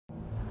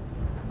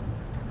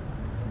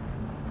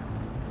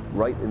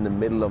right in the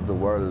middle of the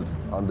world,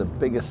 on the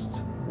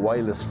biggest,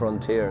 wildest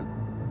frontier.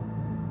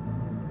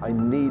 I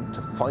need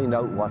to find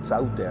out what's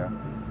out there.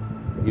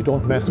 You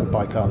don't mess with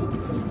Baikal.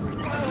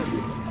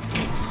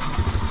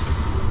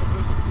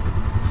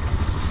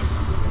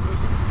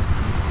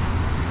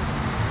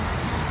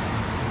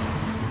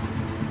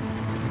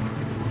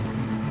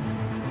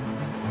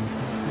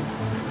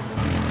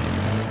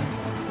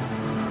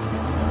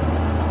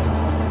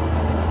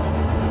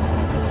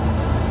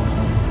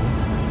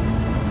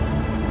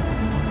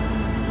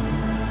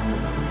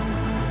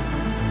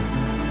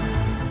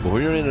 But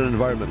when you're in an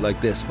environment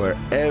like this where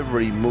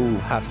every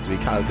move has to be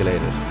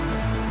calculated,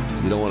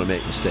 you don't want to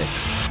make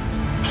mistakes.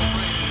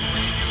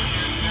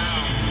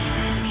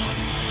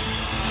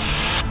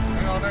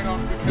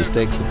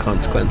 Mistakes have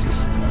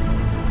consequences.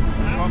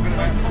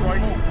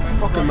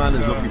 Fucking man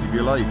is lucky to be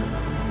alive.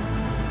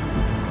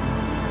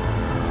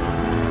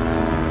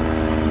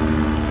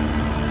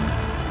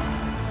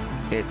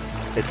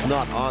 It's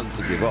not on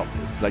to give up.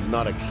 It's like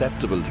not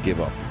acceptable to give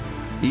up.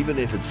 Even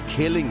if it's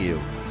killing you,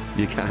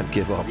 you can't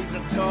give up. He's a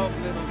tough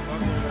little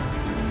fucker.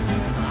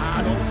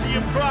 I don't see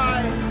him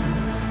cry.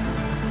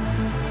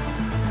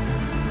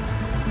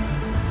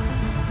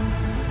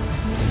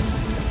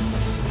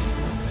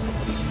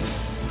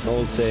 An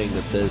old saying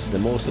that says the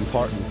most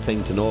important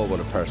thing to know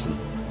about a person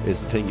is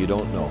the thing you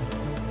don't know.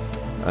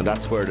 And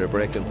that's where their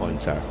breaking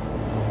points are.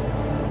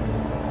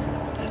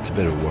 It's a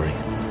bit of worry.